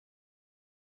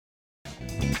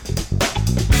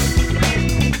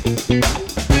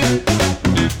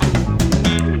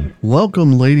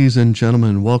Welcome, ladies and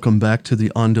gentlemen. Welcome back to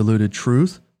The Undiluted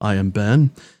Truth. I am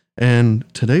Ben, and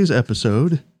today's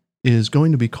episode is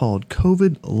going to be called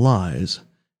COVID Lies.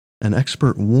 An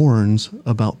expert warns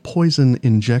about poison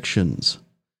injections.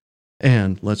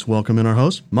 And let's welcome in our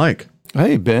host, Mike.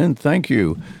 Hey, Ben, thank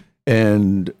you.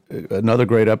 And another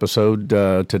great episode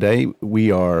today.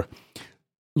 We are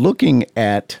looking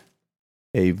at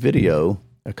a video,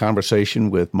 a conversation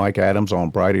with Mike Adams on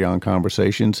Brighteon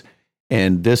Conversations.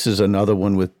 And this is another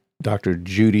one with Dr.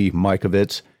 Judy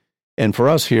Mikovits. And for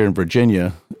us here in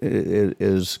Virginia, it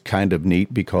is kind of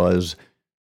neat because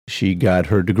she got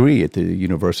her degree at the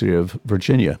University of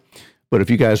Virginia. But if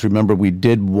you guys remember, we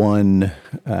did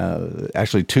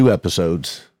actually two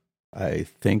episodes. I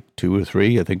think two or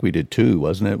three. I think we did two,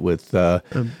 wasn't it? With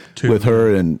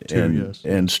her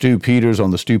and Stu Peters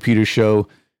on the Stu Peters show.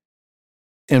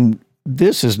 And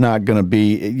this is not going to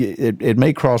be, it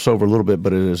may cross over a little bit,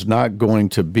 but it is not going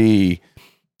to be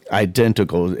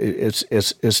identical.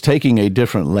 It's taking a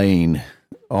different lane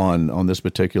on this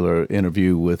particular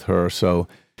interview with her. So,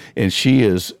 and she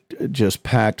is just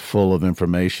packed full of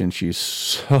information. She's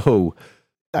so,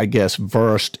 I guess,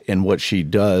 versed in what she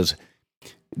does.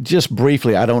 Just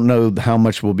briefly, I don't know how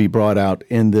much will be brought out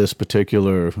in this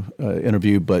particular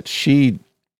interview, but she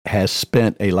has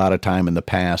spent a lot of time in the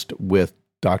past with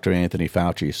Dr. Anthony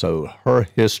Fauci. So her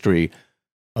history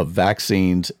of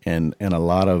vaccines and a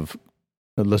lot of,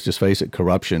 let's just face it,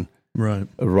 corruption,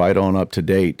 right on up to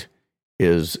date,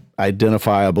 is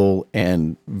identifiable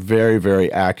and very,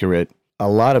 very accurate. A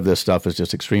lot of this stuff is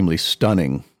just extremely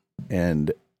stunning.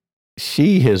 And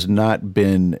she has not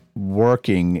been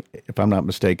working, if I'm not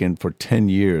mistaken, for 10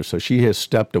 years. So she has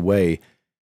stepped away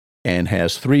and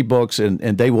has 3 books, and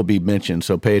they will be mentioned.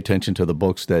 So pay attention to the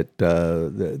books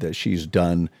that she's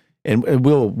done, and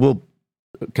we'll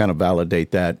kind of validate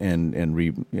that and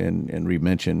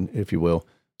re-mention, if you will.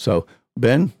 So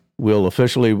Ben, we'll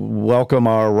officially welcome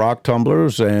our rock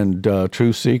tumblers and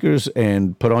truth seekers,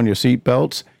 and put on your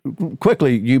seatbelts.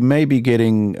 Quickly, you may be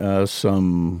getting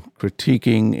some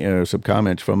critiquing or some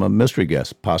comments from a mystery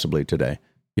guest possibly today.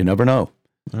 You never know.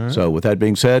 All right. So with that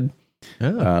being said,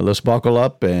 let's buckle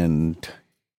up, and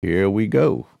here we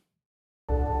go.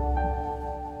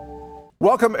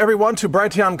 Welcome, everyone, to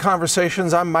Brighteon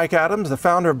Conversations. I'm Mike Adams, the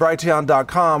founder of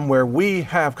Brighteon.com, where we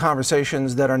have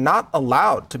conversations that are not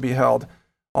allowed to be held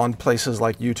on places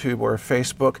like YouTube or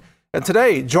Facebook. And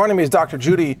today, joining me is Dr.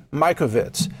 Judy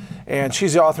Mikovits, and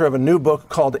she's the author of a new book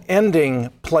called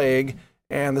Ending Plague,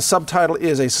 and the subtitle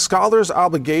is A Scholar's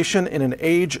Obligation in an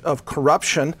Age of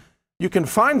Corruption. You can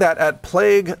find that at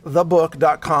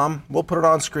plaguethebook.com. We'll put it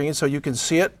on screen so you can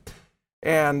see it.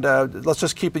 And let's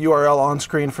just keep the URL on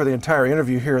screen for the entire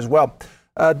interview here as well.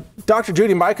 Dr.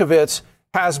 Judy Mikovits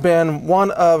has been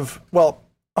one of,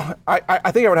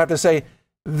 I think I would have to say,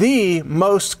 the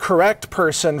most correct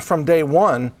person from day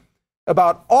one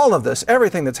about all of this,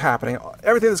 everything that's happening,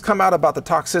 everything that's come out about the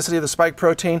toxicity of the spike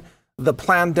protein, the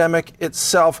pandemic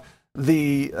itself,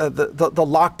 the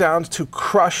lockdowns to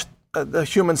crush the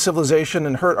human civilization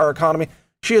and hurt our economy.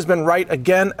 She has been right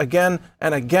again,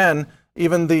 and again,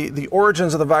 even the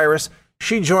origins of the virus.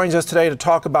 She joins us today to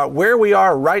talk about where we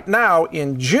are right now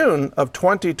in June of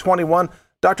 2021.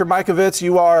 Dr. Mikovits,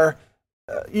 you are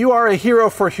a hero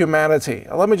for humanity.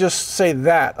 Let me just say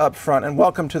that up front, and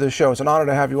welcome to the show. It's an honor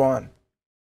to have you on.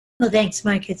 Well, thanks,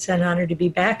 Mike. It's an honor to be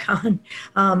back on.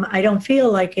 I don't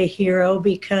feel like a hero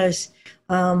because,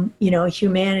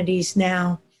 humanity's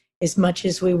now, as much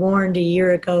as we warned a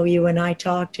year ago, you and I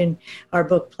talked in our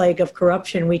book, Plague of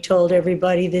Corruption, we told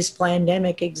everybody this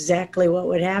pandemic exactly what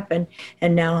would happen.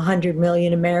 And now 100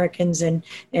 million Americans and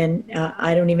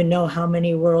I don't even know how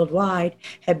many worldwide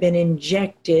have been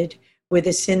injected with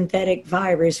a synthetic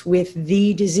virus with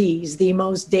the disease, the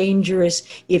most dangerous,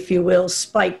 if you will,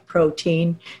 spike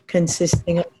protein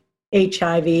consisting of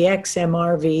HIV,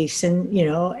 XMRV,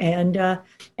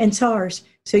 and SARS.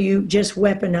 So you just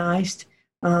weaponized.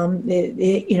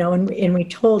 And we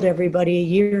told everybody a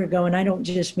year ago, and I don't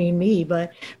just mean me,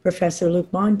 but Professor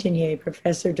Luc Montagnier,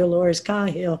 Professor Dolores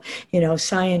Cahill,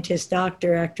 scientist,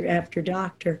 doctor after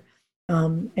doctor,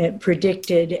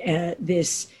 predicted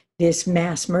this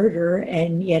mass murder,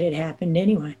 and yet it happened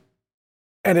anyway.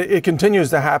 And it continues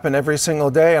to happen every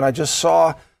single day. And I just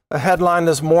saw a headline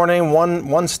this morning.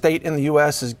 One state in the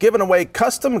U.S. is giving away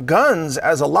custom guns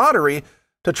as a lottery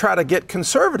to try to get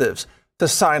conservatives to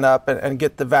sign up and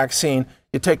get the vaccine.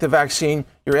 You take the vaccine,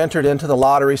 you're entered into the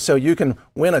lottery so you can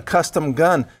win a custom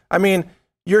gun. I mean,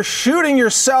 you're shooting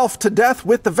yourself to death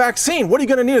with the vaccine. What are you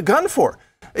going to need a gun for?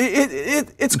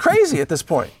 It's crazy at this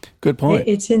point. Good point.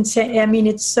 It's insane. I mean,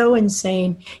 it's so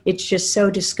insane. It's just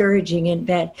so discouraging. And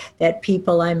that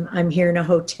people, I'm here in a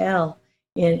hotel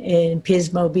in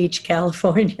Pismo Beach,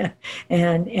 California,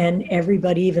 and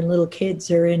everybody, even little kids,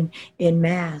 are in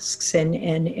masks, and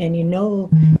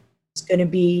it's going to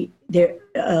be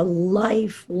a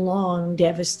lifelong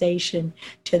devastation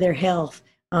to their health.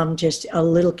 Just a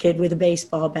little kid with a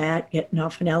baseball bat getting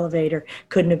off an elevator,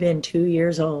 couldn't have been 2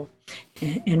 years old.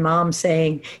 And Mom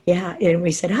saying, yeah, and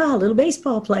we said, a little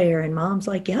baseball player. And Mom's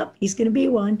like, yep, he's going to be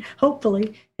one,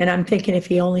 hopefully. And I'm thinking, if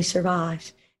he only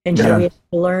survives. And so we have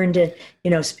to learn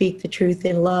to, speak the truth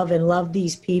in love and love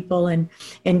these people and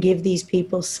give these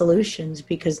people solutions,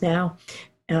 because now,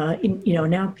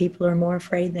 now people are more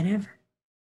afraid than ever.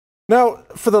 Now,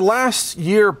 for the last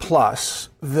year plus,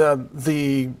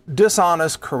 the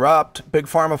dishonest, corrupt, big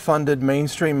pharma-funded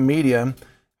mainstream media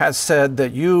has said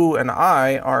that you and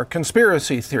I are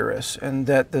conspiracy theorists and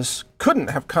that this couldn't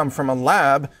have come from a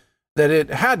lab, that it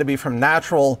had to be from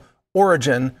natural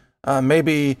origin.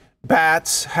 Maybe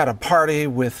bats had a party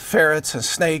with ferrets and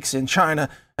snakes in China,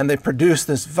 and they produced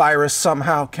this virus,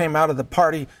 somehow came out of the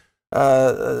party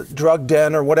drug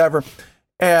den or whatever.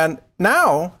 And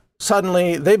now,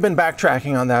 suddenly, they've been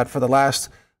backtracking on that for the last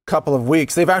couple of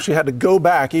weeks. They've actually had to go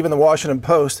back, even the Washington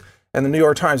Post and the New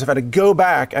York Times have had to go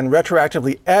back and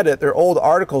retroactively edit their old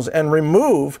articles and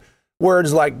remove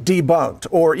words like debunked,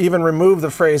 or even remove the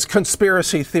phrase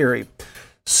conspiracy theory.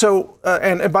 So,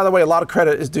 and by the way, a lot of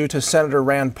credit is due to Senator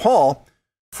Rand Paul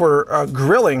for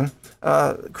grilling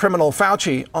criminal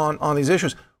Fauci on these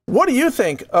issues. What do you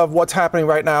think of what's happening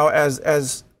right now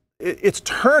as it's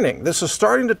turning? This is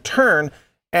starting to turn,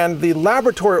 and the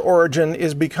laboratory origin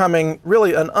is becoming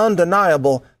really an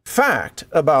undeniable fact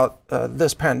about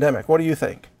this pandemic. What do you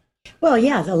think? Well,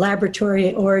 yeah, the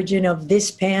laboratory origin of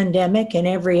this pandemic and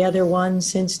every other one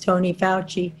since Tony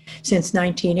Fauci, since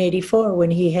 1984,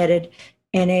 when he headed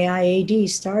NIAID,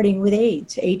 starting with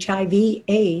AIDS, HIV,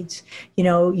 AIDS.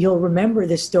 You'll remember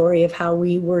the story of how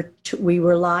we were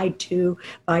lied to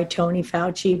by Tony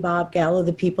Fauci, Bob Gallo,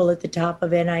 the people at the top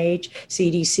of NIH,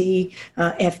 CDC,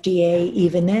 FDA,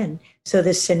 even then. So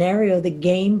the scenario, the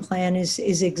game plan is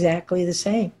exactly the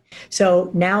same.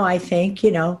 So now I think,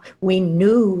 we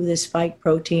knew the spike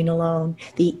protein alone,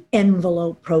 the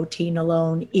envelope protein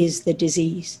alone is the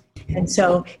disease. And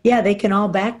so, they can all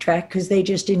backtrack because they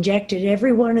just injected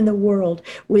everyone in the world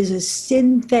with a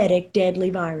synthetic deadly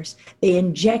virus. They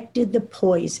injected the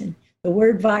poison. The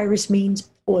word virus means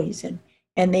poison,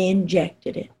 and they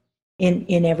injected it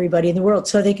in everybody in the world.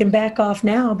 So they can back off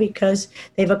now because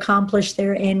they've accomplished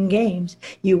their end games.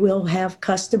 You will have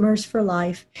customers for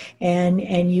life,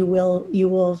 and you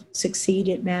will succeed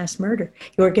at mass murder.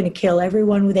 You're going to kill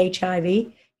everyone with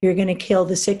HIV. You're going to kill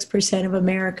the 6% of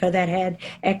America that had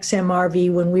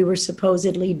XMRV when we were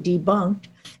supposedly debunked.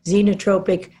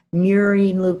 Xenotropic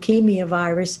murine leukemia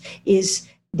virus is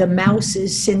the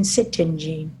mouse's syncytin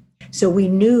gene. So we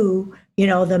knew,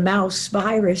 the mouse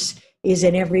virus is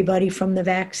in everybody from the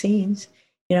vaccines.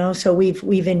 So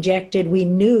we've injected, we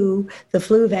knew the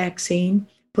flu vaccine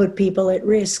put people at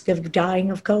risk of dying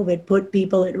of COVID, put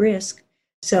people at risk.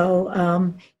 So,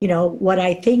 what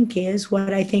I think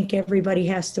everybody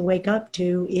has to wake up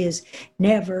to is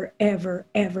never, ever,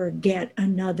 ever get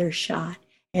another shot.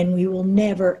 And we will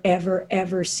never, ever,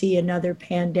 ever see another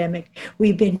pandemic.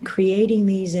 We've been creating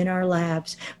these in our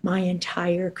labs my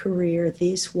entire career.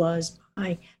 This was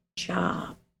my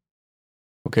job.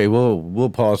 Okay, we'll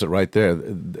pause it right there.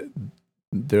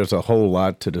 There's a whole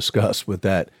lot to discuss with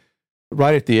that.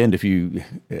 Right at the end,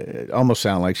 it almost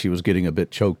sounded like she was getting a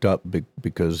bit choked up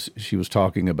because she was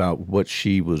talking about what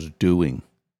she was doing.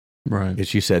 Right. And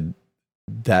she said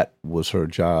that was her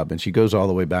job. And she goes all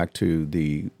the way back to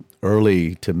the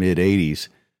early to mid 80s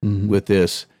with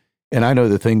this. And I know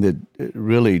the thing that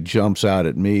really jumps out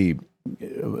at me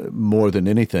more than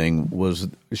anything was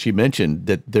she mentioned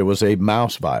that there was a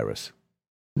mouse virus.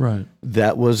 Right.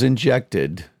 That was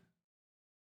injected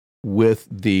with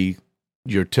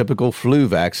your typical flu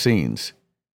vaccines.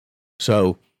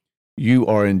 So you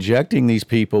are injecting these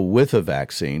people with a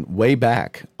vaccine way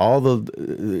back.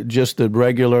 Just the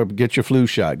regular, get your flu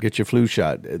shot.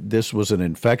 This was an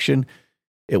infection.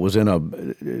 It was in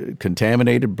a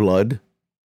contaminated blood.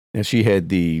 And she had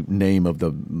the name of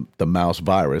the mouse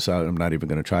virus. I'm not even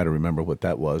going to try to remember what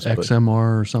that was.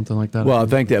 XMR or something like that. Well, I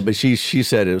think that, but she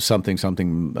said it was something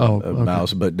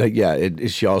mouse. But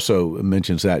she also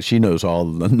mentions that she knows all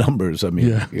the numbers. I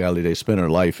mean, golly, they spent her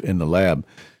life in the lab.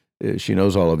 She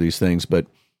knows all of these things. But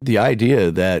the idea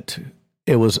that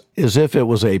it was as if it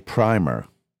was a primer,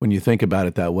 when you think about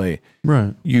it that way,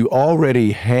 right? You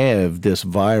already have this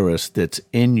virus that's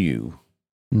in you.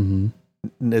 Mm-hmm.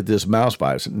 This mouse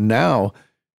virus. Now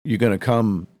you're going to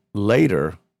come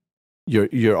later.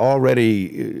 You're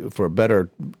already, for a better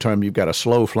term, you've got a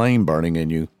slow flame burning in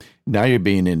you. Now you're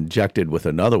being injected with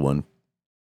another one,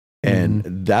 and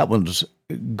that one's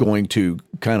going to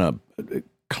kind of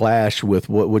clash with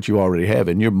what you already have,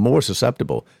 and you're more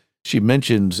susceptible. She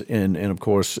mentions, and of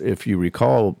course, if you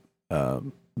recall,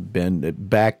 Ben, that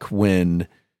back when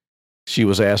she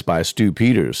was asked by Stu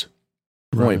Peters,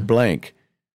 point blank.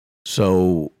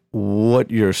 So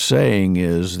what you're saying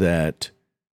is that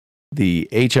the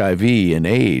HIV and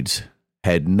AIDS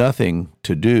had nothing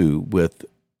to do with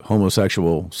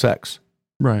homosexual sex.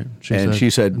 Right. She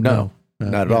said, no,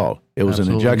 not at all. It was an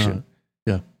injection.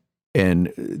 Not. Yeah.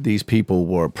 And these people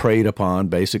were preyed upon,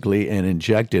 basically, and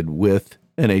injected with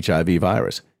an HIV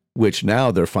virus, which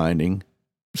now they're finding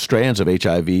strands of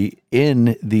HIV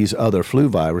in these other flu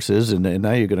viruses. And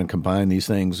now you're going to combine these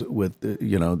things with,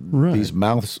 these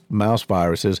mouse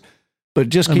viruses. But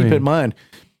just keep in mind,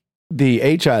 the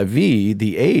HIV,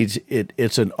 the AIDS,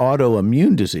 it's an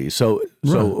autoimmune disease. So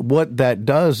what that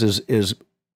does is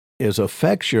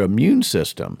affects your immune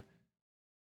system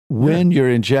when you're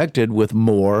injected with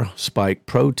more spike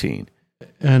protein.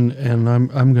 And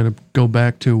I'm going to go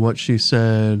back to what she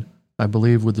said, I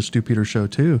believe, with the Stu Peters show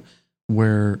too,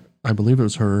 where I believe it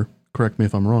was her, correct me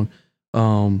if I'm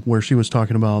wrong, where she was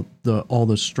talking about all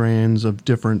the strands of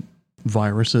different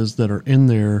viruses that are in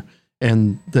there,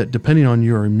 and that depending on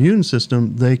your immune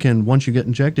system, they can, once you get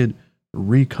injected,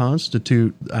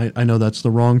 reconstitute. I know that's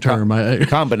the wrong term.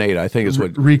 Recombinate, I think is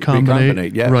what.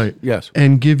 Recombinate. Yes. Right. Yes.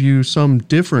 And give you some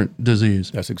different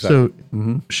disease. That's exactly.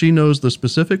 So she knows the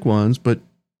specific ones, but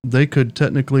they could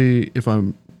technically, if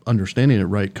I'm understanding it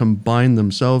right, combine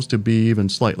themselves to be even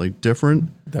slightly different.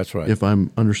 That's right. If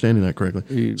I'm understanding that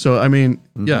correctly. So, I mean,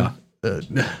 yeah.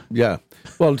 Yeah.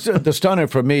 Well, the stunner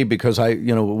for me, because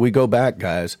we go back,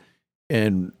 guys,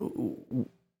 and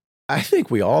I think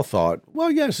we all thought,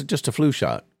 well, yes, it's just a flu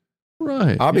shot.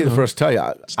 Right. I'll be the first to tell you.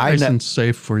 It's nice and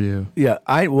safe for you. Yeah.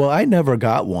 I never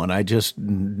got one. I just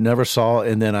never saw.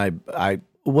 And then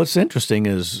what's interesting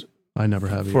is I never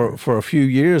have for a few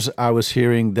years, I was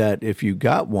hearing that if you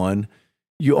got one,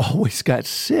 you always got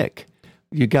sick.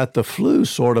 You got the flu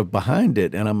sort of behind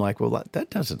it. And I'm like, well, that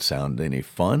doesn't sound any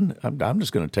fun. I'm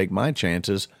just going to take my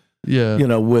chances. Yeah.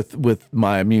 With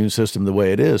my immune system the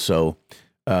way it is. So,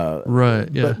 right.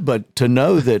 Yeah. But to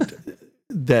know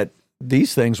that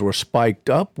these things were spiked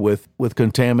up with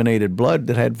contaminated blood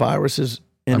that had viruses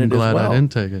in it as well. I'm glad I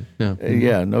didn't take it. Yeah.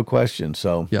 Yeah, no question.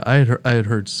 So yeah, I had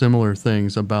heard similar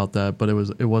things about that, but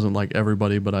it wasn't like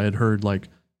everybody, but I had heard like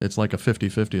it's like a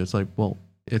 50-50. It's like, well,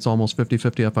 it's almost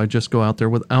 50-50 if I just go out there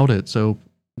without it. So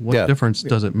what difference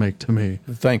does it make to me?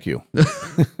 Thank you.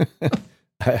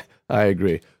 I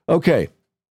agree. Okay,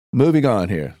 moving on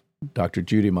here. Dr.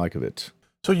 Judy Mikovits.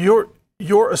 So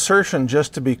your assertion,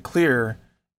 just to be clear,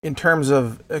 in terms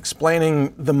of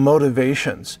explaining the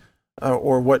motivations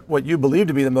or what you believe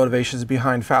to be the motivations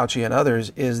behind Fauci and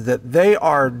others, is that they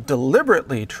are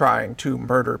deliberately trying to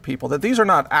murder people, that these are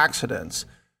not accidents.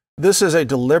 This is a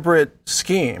deliberate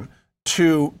scheme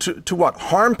to what?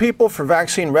 Harm people for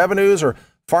vaccine revenues or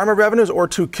pharma revenues, or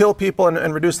to kill people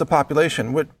and reduce the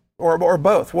population, or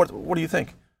both? What do you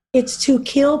think? It's to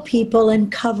kill people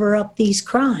and cover up these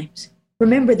crimes.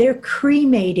 Remember, they're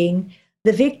cremating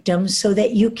the victims so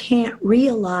that you can't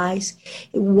realize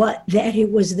that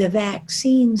it was the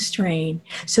vaccine strain.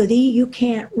 So you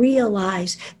can't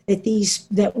realize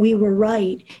that we were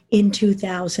right in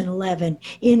 2011,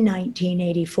 in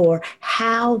 1984,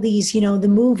 how these, the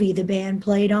movie the band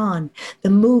played on, the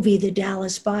movie The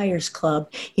Dallas Buyers Club,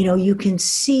 you can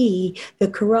see the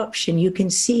corruption, you can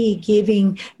see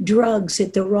giving drugs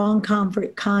at the wrong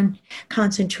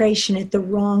concentration at the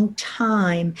wrong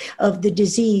time of the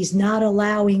disease, not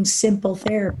allowing simple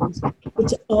therapies.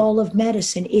 It's all of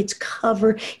medicine. It's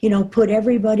cover, put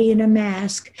everybody in a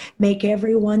mask, make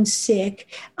everyone sick,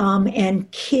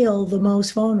 and kill the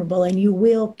most vulnerable. And you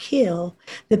will kill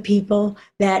the people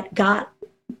that got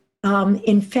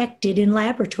infected in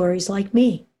laboratories like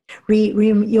me.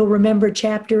 You'll remember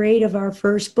chapter 8 of our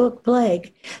first book,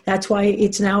 Plague. That's why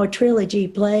it's now a trilogy,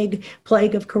 Plague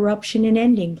of Corruption and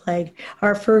Ending Plague.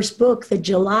 Our first book, the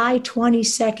July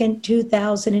 22nd,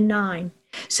 2009.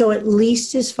 So at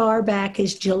least as far back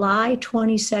as July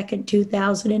 22nd,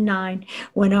 2009,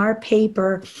 when our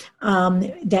paper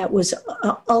that was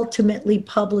ultimately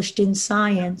published in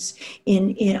Science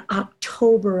in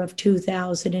October of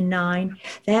 2009,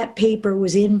 that paper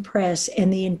was in press,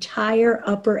 and the entire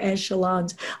upper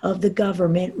echelons of the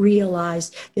government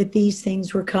realized that these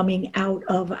things were coming out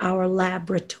of our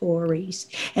laboratories.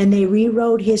 And they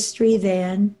rewrote history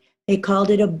then. They called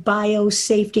it a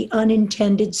biosafety,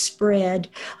 unintended spread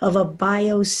of a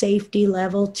biosafety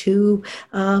level 2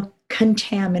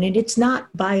 contaminant. It's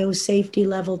not biosafety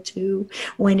level 2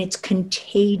 when it's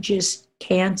contagious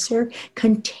cancer,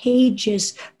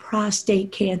 contagious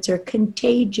prostate cancer,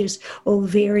 contagious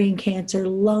ovarian cancer,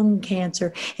 lung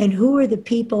cancer. And who are the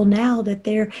people now that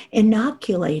they're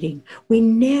inoculating? We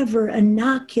never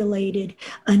inoculated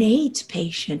an AIDS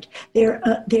patient. They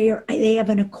have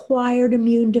an acquired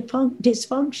immune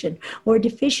dysfunction or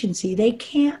deficiency. They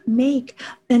can't make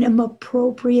an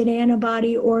appropriate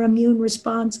antibody or immune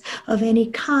response of any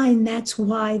kind. That's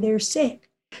why they're sick.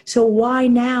 So why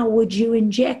now would you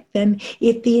inject them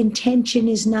if the intention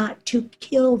is not to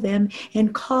kill them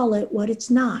and call it what it's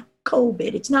not?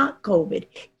 COVID. It's not COVID.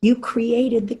 You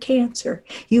created the cancer.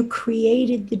 You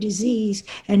created the disease,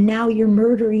 and now you're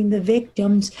murdering the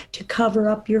victims to cover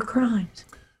up your crimes.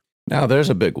 Now there's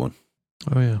a big one.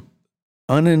 Oh, yeah.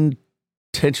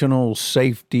 Unintentional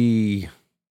safety.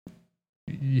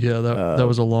 Yeah, that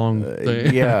was a long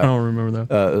thing. Yeah, I don't remember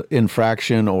that.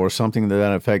 Infraction or something to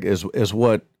that effect is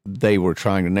what they were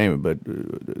trying to name it. But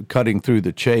cutting through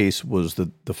the chase was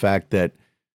the fact that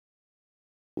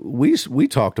we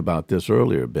talked about this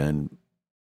earlier, Ben,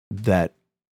 that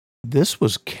this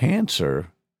was cancer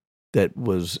it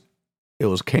was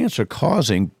cancer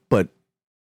causing, but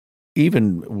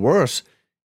even worse,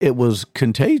 it was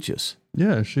contagious.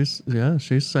 Yeah, she's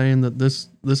saying that this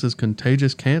is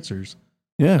contagious cancers.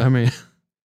 Yeah, I mean,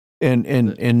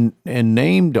 and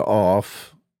named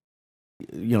off,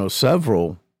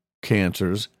 several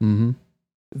cancers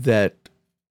that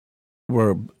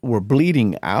were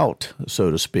bleeding out,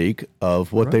 so to speak,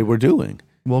 of what they were doing.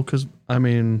 Well, because I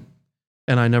mean,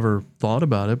 and I never thought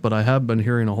about it, but I have been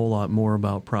hearing a whole lot more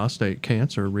about prostate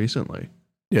cancer recently,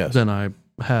 than I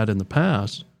had in the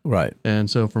past. Right. And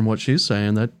so, from what she's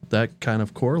saying, that kind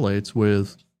of correlates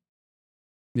with,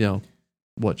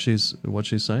 what she's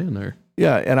saying there.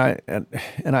 Yeah,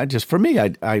 and I just, for me,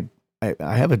 I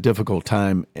have a difficult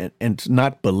time, and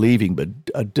not believing, but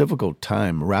a difficult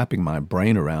time wrapping my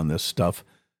brain around this stuff,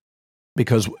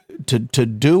 because to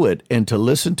do it and to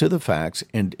listen to the facts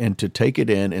and to take it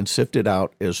in and sift it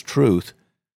out as truth,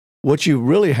 what you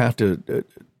really have to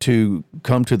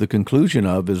come to the conclusion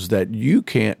of is that you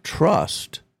can't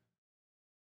trust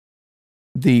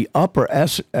the upper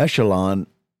echelon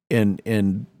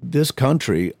in this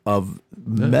country of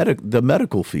the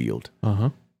medical field.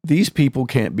 These people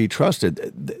can't be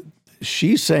trusted.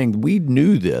 She's saying we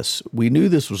knew this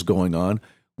was going on.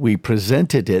 We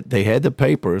presented it. They had the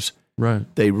papers. Right.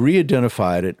 They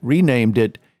re-identified it, renamed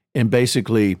it, and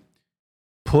basically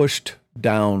pushed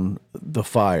down the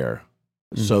fire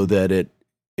so that it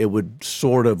would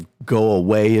sort of go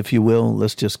away, if you will.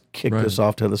 Let's just kick this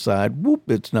off to the side. Whoop!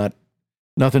 It's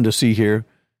nothing to see here.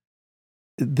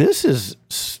 This is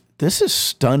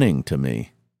stunning to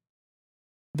me.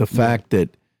 The fact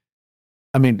that,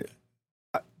 I mean,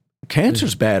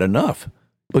 cancer's bad enough,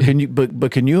 but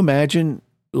can you imagine?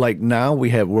 Like now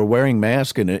we're wearing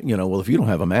masks, and well, if you don't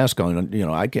have a mask on,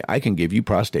 I can give you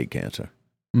prostate cancer.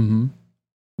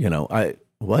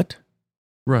 What?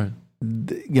 Right.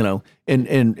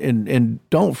 And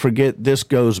don't forget, this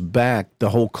goes back.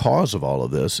 The whole cause of all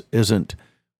of this isn't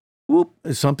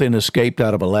something escaped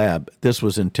out of a lab. This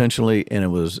was intentionally, and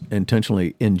it was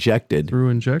intentionally injected through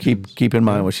injections. Keep in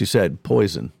mind what she said.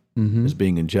 Poison is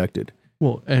being injected.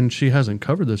 Well, and she hasn't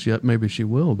covered this yet. Maybe she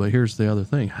will, but here's the other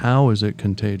thing. How is it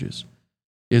contagious?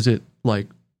 Is it like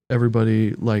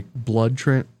everybody, like blood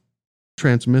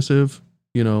transmissive,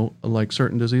 like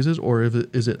certain diseases? Or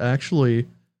is it actually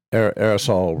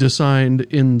aerosol designed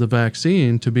in the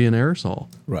vaccine to be an aerosol?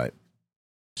 Right.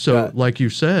 So like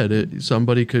you said,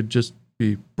 somebody could just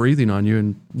be breathing on you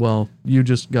and, well, you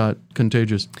just got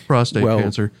contagious prostate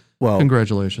cancer. Well,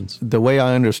 congratulations. The way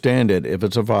I understand it, if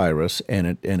it's a virus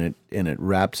and it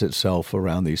wraps itself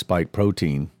around the spike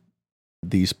protein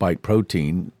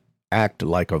act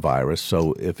like a virus.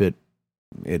 So if it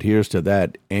adheres to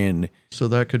that, and so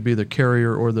that could be the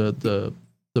carrier or the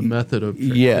method of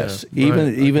yes,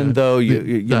 even though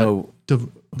you know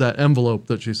that envelope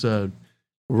that she said.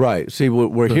 Right. See,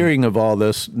 we're hearing of all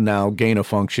this now, gain of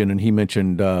function, and he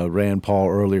mentioned Rand Paul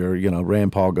earlier.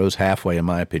 Rand Paul goes halfway, in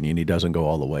my opinion. He doesn't go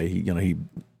all the way.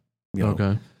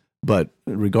 Okay. But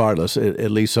regardless,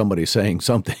 at least somebody's saying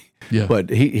something. Yeah. But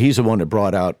he's the one that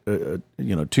brought out, to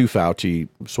Fauci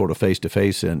sort of face to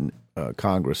face in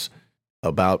Congress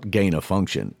about gain of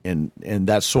function, and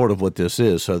that's sort of what this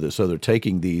is. So they're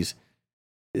taking these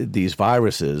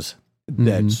viruses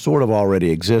that sort of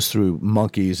already exist through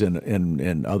monkeys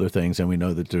and other things, and we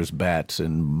know that there's bats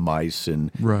and mice and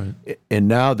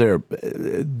now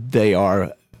they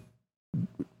are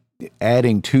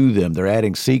adding to them. They're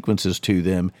adding sequences to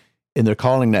them, and they're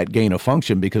calling that gain of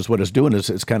function because what it's doing is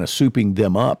it's kind of souping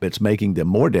them up. It's making them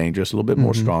more dangerous, a little bit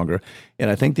more stronger. And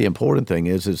I think the important thing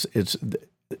is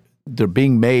they're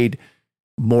being made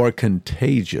more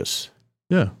contagious.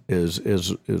 Yeah,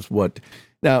 is what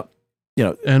now.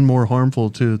 And more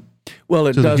harmful to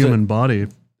the human body.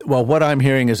 Well, what I'm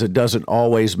hearing is it doesn't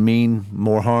always mean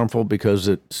more harmful because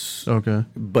it's okay.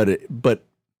 But if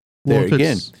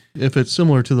it's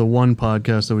similar to the one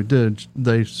podcast that we did,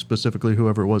 they specifically,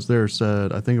 whoever it was there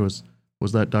said, I think it was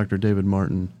that Dr. David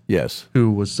Martin, yes, who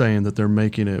was saying that they're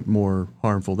making it more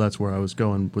harmful. That's where I was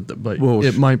going with it, but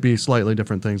it might be slightly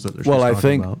different things that they're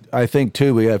talking about. I think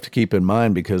too we have to keep in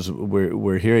mind because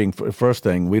we're hearing first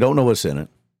thing we don't know what's in it.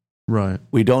 Right.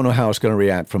 We don't know how it's going to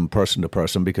react from person to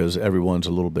person because everyone's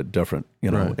a little bit different,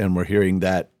 and we're hearing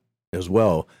that as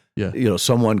well. Yeah.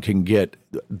 Someone can get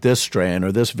this strand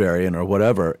or this variant or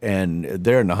whatever, and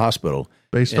they're in the hospital.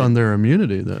 Based on their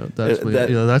immunity, though.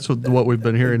 That's what we've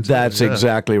been hearing today. That's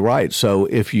exactly right. So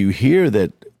if you hear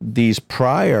that these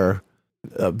prior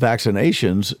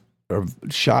vaccinations or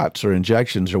shots or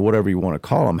injections or whatever you want to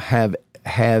call them have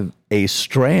a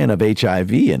strand of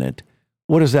HIV in it,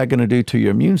 what is that going to do to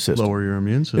your immune system? Lower your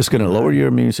immune system. It's going to lower your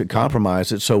immune system,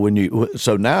 compromise it. So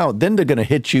now then they're going to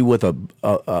hit you with an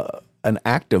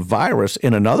active virus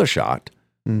in another shot.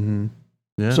 Mm-hmm.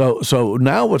 Yeah. So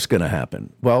now what's going to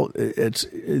happen? Well,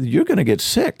 you're going to get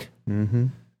sick. Mm-hmm.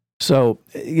 So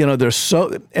there's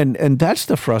and that's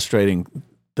the frustrating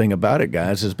thing about it,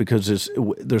 guys, is because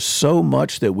there's so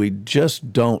much that we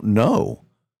just don't know.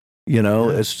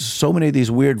 It's so many of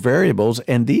these weird variables,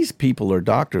 and these people are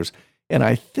doctors. And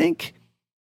I think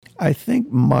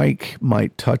Mike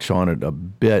might touch on it a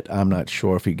bit. I'm not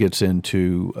sure if he gets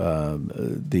into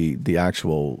the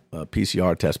actual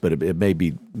PCR test, but it may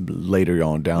be later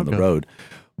on down the road.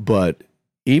 But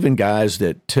even guys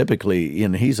that typically,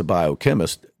 he's a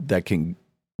biochemist that can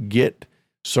get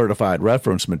certified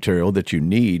reference material that you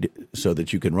need so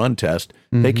that you can run tests,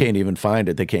 they can't even find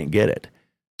it. They can't get it.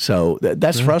 So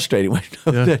that's frustrating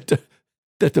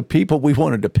that the people we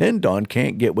want to depend on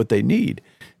can't get what they need,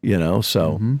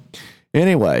 So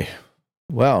anyway,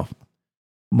 well,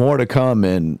 more to come.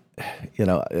 And,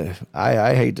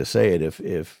 I hate to say it.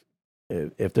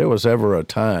 If there was ever a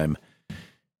time,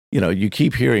 you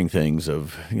keep hearing things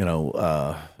of,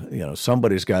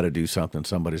 somebody's got to do something.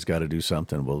 Somebody's got to do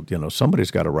something. Well, somebody's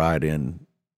got to ride in.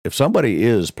 If somebody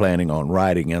is planning on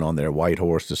riding in on their white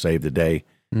horse to save the day,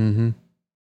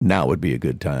 now would be a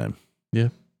good time. Yeah.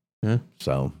 Yeah.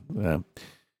 So,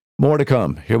 more to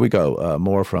come. Here we go.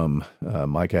 More from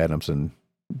Mike Adams and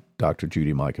Dr.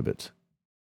 Judy Mikovits.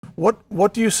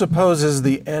 What do you suppose is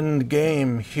the end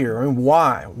game here? I mean,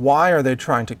 why? Why are they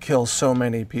trying to kill so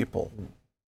many people?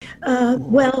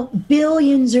 Well,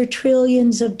 billions or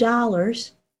trillions of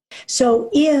dollars.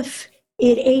 So if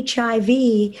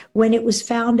HIV, when it was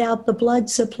found out the blood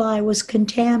supply was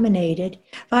contaminated,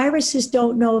 viruses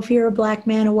don't know if you're a black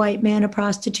man, a white man, a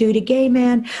prostitute, a gay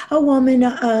man, a woman,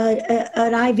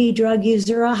 an IV drug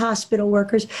user, a hospital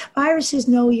worker. Viruses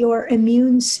know your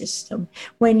immune system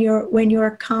when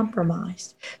you're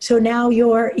compromised. So now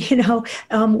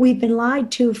we've been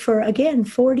lied to for, again,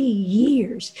 40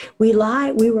 years. We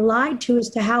were lied to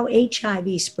as to how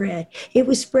HIV spread. It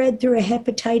was spread through a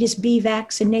hepatitis B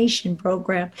vaccination program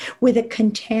with a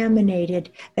contaminated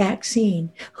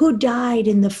vaccine. Who died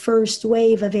in the first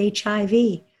wave of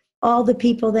HIV? All the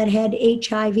people that had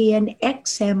HIV and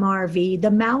XMRV,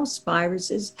 the mouse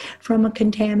viruses, from a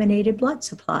contaminated blood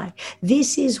supply.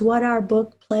 This is what our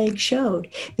book Plague showed.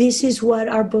 This is what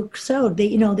our book showed.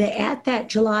 At that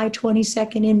July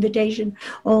 22nd invitation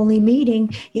only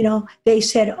meeting, they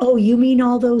said, oh, you mean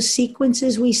all those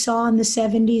sequences we saw in the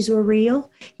 70s were real?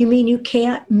 You mean you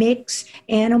can't mix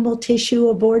animal tissue,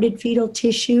 aborted fetal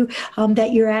tissue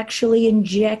that you're actually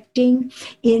injecting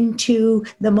into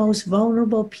the most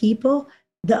vulnerable people,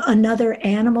 another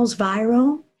animal's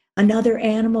virome? Another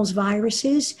animal's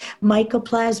viruses,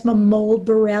 Mycoplasma, mold,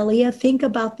 Borrelia. Think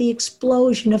about the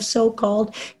explosion of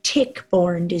so-called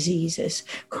tick-borne diseases,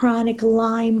 chronic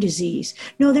Lyme disease.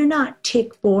 No, they're not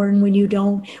tick-borne when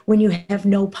you have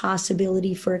no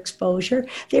possibility for exposure.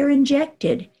 They're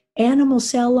injected. Animal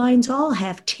cell lines all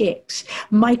have ticks,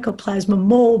 mycoplasma,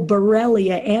 mold,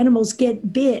 Borrelia. Animals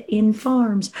get bit in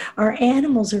farms. Our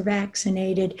animals are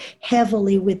vaccinated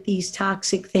heavily with these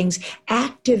toxic things,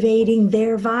 activating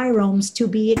their viromes to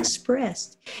be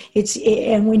expressed.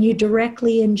 And when you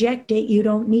directly inject it, you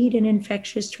don't need an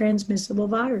infectious transmissible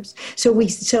virus. So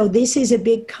this is a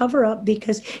big cover up,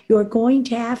 because you're going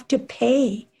to have to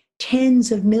pay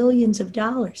tens of millions of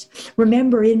dollars.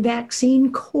 Remember, in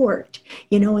vaccine court,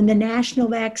 in the National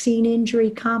Vaccine Injury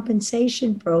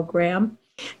Compensation Program,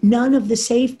 none of the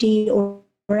safety or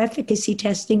efficacy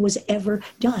testing was ever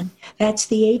done. That's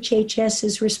the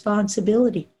HHS's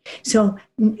responsibility. So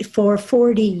for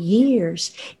 40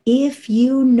 years, if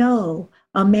you know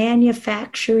a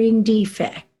manufacturing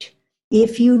defect,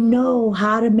 if you know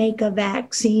how to make a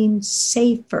vaccine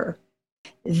safer,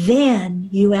 then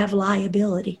you have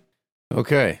liability.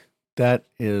 Okay, that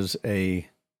is a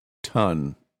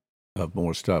ton of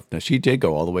more stuff. Now, she did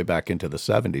go all the way back into the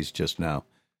 70s just now,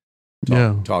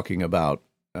 talking about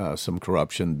some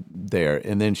corruption there.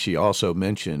 And then she also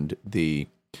mentioned a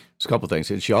couple of things.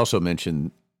 And she also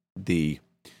mentioned the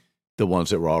ones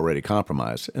that were already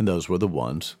compromised, and those were the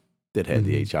ones that had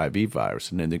the HIV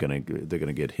virus, and then they're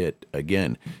gonna get hit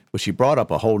again. But she brought up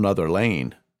a whole nother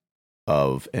lane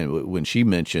and when she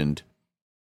mentioned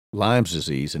Lyme's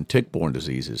disease and tick-borne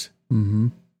diseases,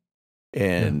 and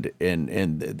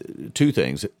two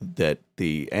things, that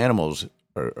the animals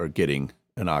are getting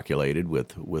inoculated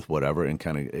with whatever, and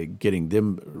kind of getting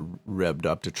them revved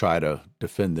up to try to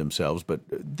defend themselves. But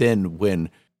then when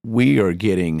we are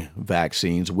getting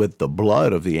vaccines with the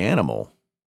blood of the animal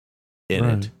in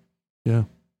it,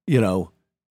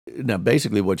 now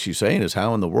basically what she's saying is,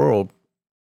 how in the world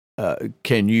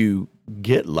can you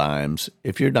get Lyme's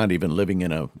if you're not even living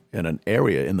in an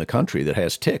area in the country that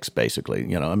has ticks? Basically,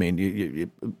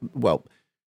 well,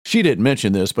 she didn't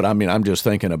mention this, but I mean, I'm just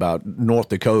thinking about North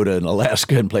Dakota and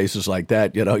Alaska and places like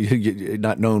that. You're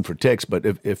not known for ticks, but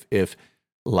if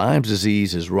Lyme's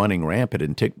disease is running rampant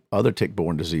in other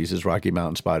tick-borne diseases, Rocky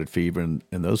Mountain spotted fever and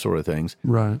those sort of things,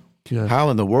 right? Yeah.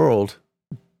 How in the world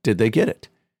did they get it?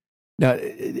 Now,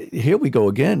 here we go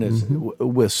again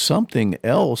with something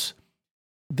else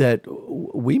that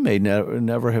we may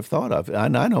never have thought of. I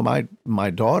know my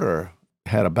daughter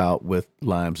had a bout with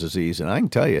Lyme's disease, and I can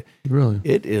tell you, really,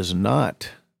 it is not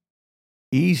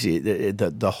easy.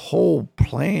 The whole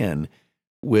plan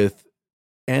with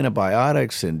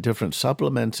antibiotics and different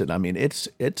supplements, and I mean, it's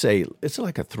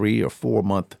like a 3 or 4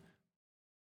 month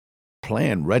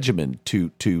regimen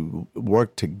to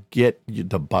work to get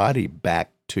the body back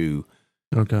to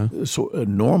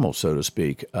normal, so to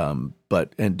speak.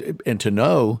 But to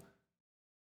know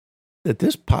that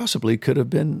this possibly could have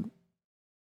been,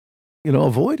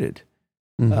 avoided.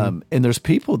 And there's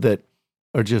people that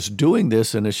are just doing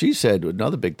this, and as she said,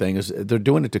 another big thing is they're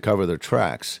doing it to cover their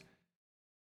tracks,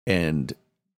 and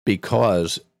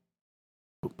because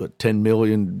 $10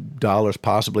 million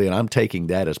possibly, and I'm taking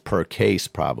that as per case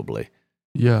probably.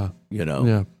 Yeah.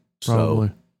 Yeah,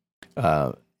 probably.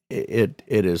 So it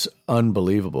is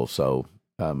unbelievable. So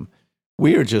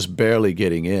we are just barely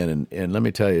getting in, and let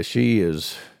me tell you, she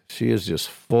is just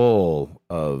full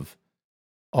of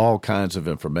all kinds of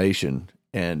information.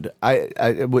 And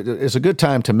it's a good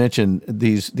time to mention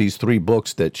these 3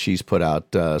 books that she's put out.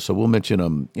 So we'll mention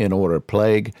them in order: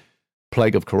 Plague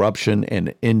of Corruption,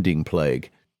 and Ending Plague.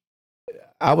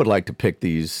 I would like to pick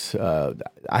these. I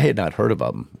had not heard of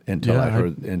them until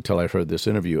I heard this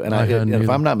interview. And if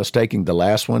I'm not mistaken, the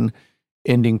last one,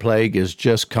 Ending Plague, is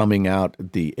just coming out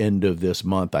at the end of this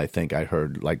month. I think I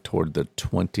heard like toward the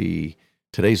 20.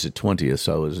 Today's the 20th,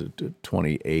 so is it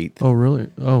 28th? Oh, really?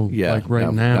 Oh, yeah. Like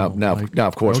right now. Now,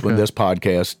 of course, when this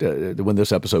podcast, when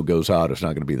this episode goes out, it's not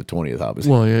going to be the 20th, obviously.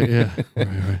 Well, yeah.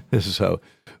 Right. So,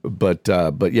 but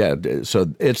yeah,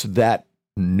 so it's that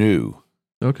new.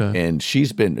 Okay. And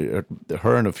she's been,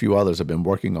 her and a few others have been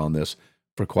working on this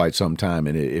for quite some time.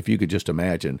 And if you could just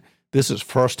imagine, this is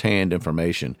firsthand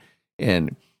information.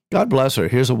 And God bless her.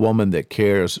 Here's a woman that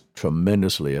cares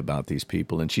tremendously about these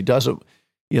people. And she doesn't,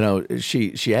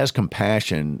 she has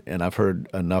compassion. And I've heard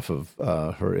enough of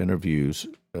her interviews.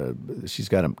 She's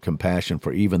got a compassion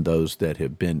for even those that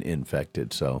have been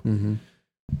infected. So,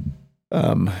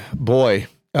 boy.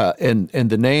 And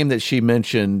the name that she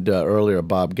mentioned earlier,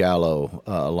 Bob Gallo,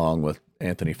 along with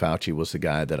Anthony Fauci was the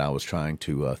guy that I was trying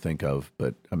to think of,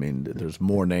 but I mean, there's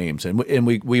more names, and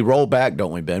we roll back,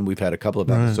 don't we, Ben? We've had a couple of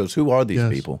episodes. Who are these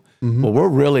people? Mm-hmm. Well, we're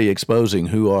really exposing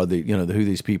who are who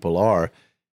these people are,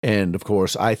 and of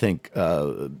course, I think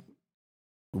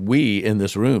we in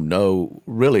this room know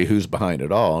really who's behind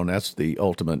it all, and that's the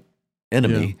ultimate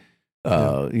enemy.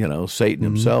 Satan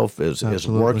himself is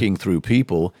working through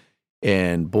people.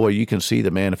 And boy, you can see the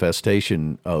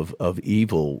manifestation of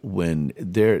evil when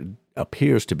there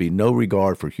appears to be no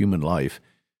regard for human life.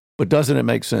 But doesn't it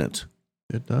make sense?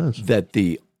 It does. That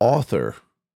the author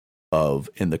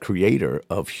and the creator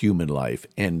of human life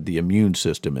and the immune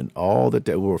system and all that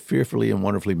were fearfully and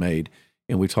wonderfully made,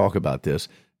 and we talk about this,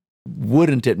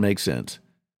 wouldn't it make sense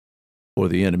for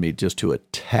the enemy just to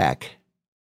attack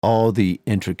all the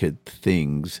intricate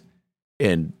things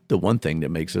and the one thing that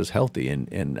makes us healthy?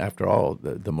 And after all,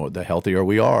 the healthier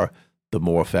we are, the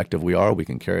more effective we are. We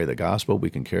can carry the gospel, we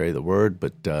can carry the word,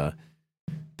 but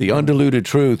the undiluted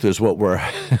truth is what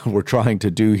we're trying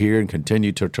to do here, and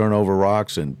continue to turn over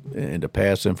rocks and to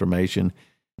pass information.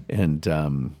 And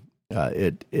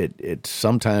it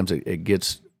sometimes it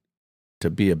gets to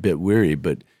be a bit weary,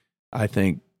 but I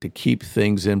think to keep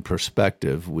things in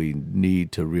perspective, we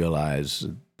need to realize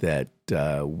that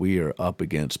we are up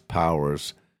against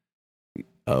powers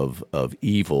of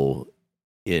evil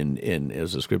in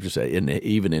as the scriptures say,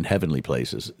 even in heavenly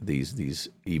places, these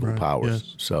evil powers.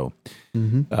 Yes. So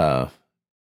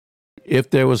if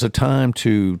there was a time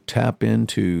to tap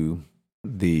into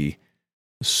the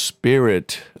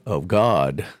Spirit of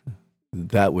God,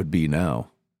 that would be now.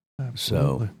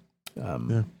 Absolutely.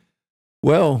 So,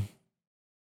 well,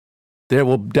 there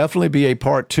will definitely be a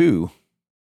part 2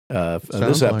 of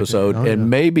this episode, and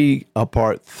maybe a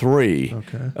part 3.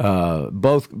 Okay.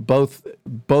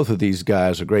 Both of these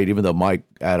guys are great. Even though Mike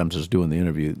Adams is doing the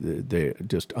interview, they're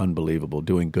just unbelievable,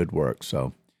 doing good work.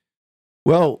 So,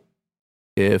 well,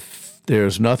 if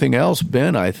there's nothing else,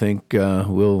 Ben, I think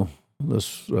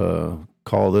let's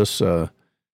call this a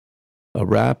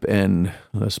wrap, and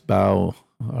let's bow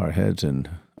our heads and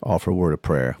offer a word of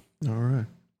prayer. All right.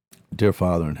 Dear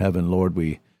Father in heaven, Lord,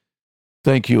 we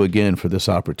thank you again for this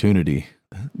opportunity.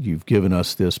 You've given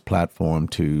us this platform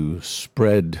to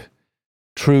spread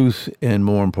truth, and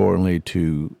more importantly,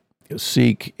 to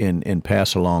seek and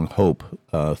pass along hope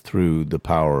through the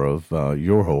power of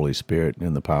your Holy Spirit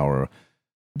and the power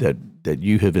that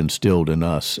you have instilled in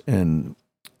us. And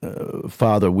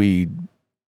Father, we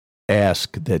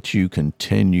ask that you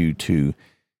continue to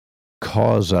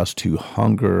cause us to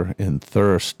hunger and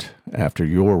thirst after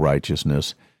your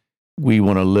righteousness. We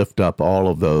want to lift up all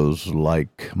of those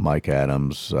like Mike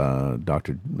Adams,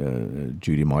 Dr.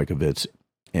 Judy Mikovits,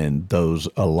 and those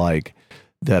alike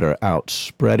that are out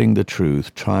spreading the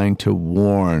truth, trying to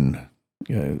warn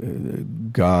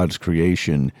God's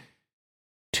creation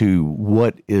to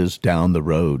what is down the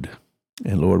road.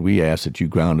 And Lord, we ask that you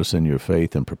ground us in your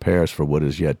faith and prepare us for what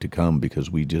is yet to come, because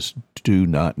we just do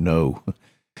not know.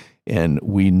 And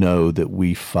we know that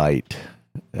we fight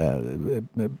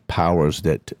powers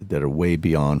that are way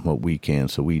beyond what we can,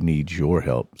 so we need your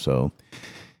help. So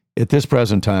at this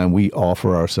present time, we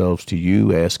offer ourselves to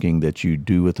you, asking that you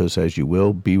do with us as you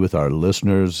will, be with our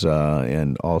listeners,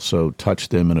 and also touch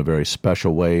them in a very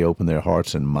special way, open their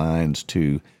hearts and minds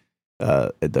to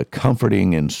the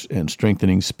comforting and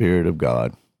strengthening Spirit of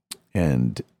God.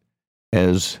 And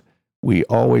as we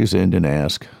always end and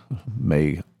ask,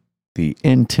 may the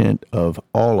intent of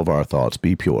all of our thoughts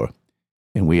be pure.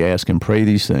 And we ask and pray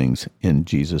these things in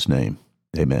Jesus' name.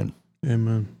 Amen.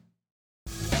 Amen.